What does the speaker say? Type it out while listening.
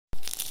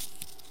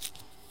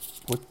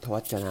พุทธว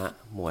จนะ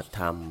หมวด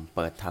ธรรม เ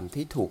ปิดธรรม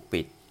ที่ถูก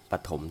ปิด ป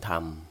ฐมธรร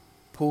ม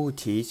ผู้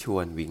ชี้ชว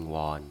นวิงว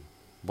อน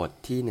บท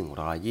ที่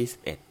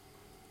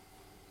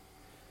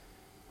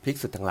121ภิก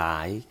ษุทั้งหลา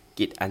ย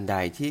กิจอันใด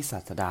ที่ศา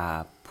สดา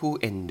ผู้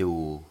เอ็นดู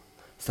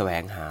แสว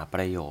งหาป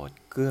ระโยชน์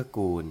เกื้อ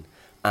กูล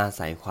อา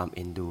ศัยความเ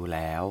อ็นดูแ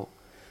ล้ว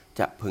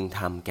จะพึงท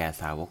ำแก่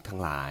สาวกทั้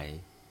งหลาย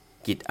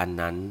กิจอัน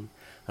นั้น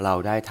เรา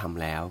ได้ท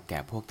ำแล้วแก่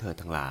พวกเธอ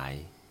ทั้งหลาย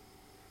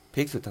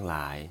ภิกษุทั้งหล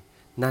าย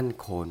นั่น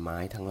โคนไม้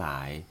ทั้งหล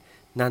าย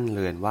นั่นเ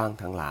รือนว่าง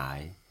ทั้งหลาย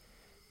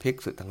ภิก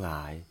ษุทั้งหล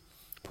าย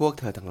พวก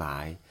เธอทั้งหลา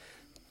ย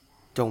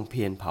จงเ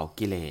พียรเผา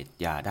กิเลส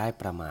อย่าได้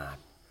ประมาท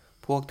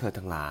พวกเธอ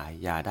ทั้งหลาย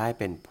อย่าได้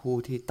เป็นผู้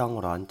ที่ต้อง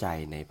ร้อนใจ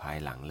ในภาย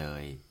หลังเล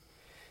ย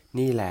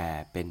นี่แล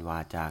เป็นวา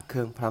จาเค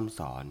รื่องพร่ำ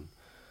สอน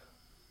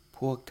พ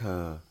วกเธ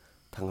อ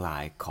ทั้งหลา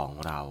ยของ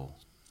เรา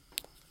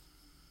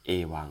เอ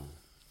วัง